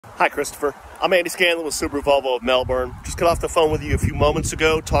Hi, Christopher. I'm Andy Scanlon with Subaru Volvo of Melbourne. Just got off the phone with you a few moments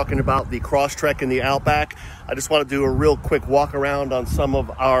ago talking about the Crosstrek in the Outback. I just want to do a real quick walk around on some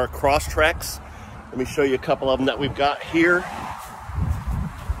of our Crosstreks. Let me show you a couple of them that we've got here.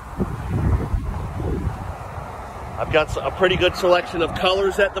 I've got a pretty good selection of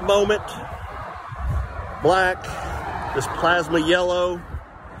colors at the moment. Black, this plasma yellow,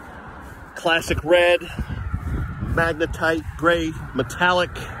 classic red, magnetite gray,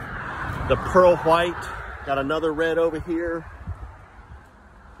 metallic, the pearl white. Got another red over here.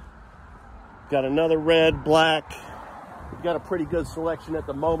 Got another red, black. We've got a pretty good selection at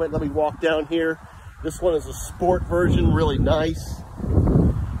the moment. Let me walk down here. This one is a sport version, really nice.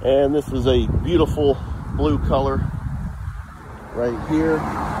 And this is a beautiful blue color right here.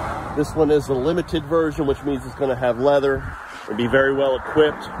 This one is a limited version, which means it's going to have leather and be very well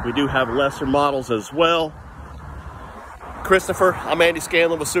equipped. We do have lesser models as well. Christopher, I'm Andy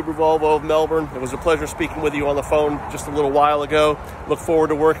Scanlon with Subaru Volvo of Melbourne. It was a pleasure speaking with you on the phone just a little while ago. Look forward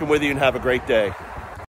to working with you and have a great day.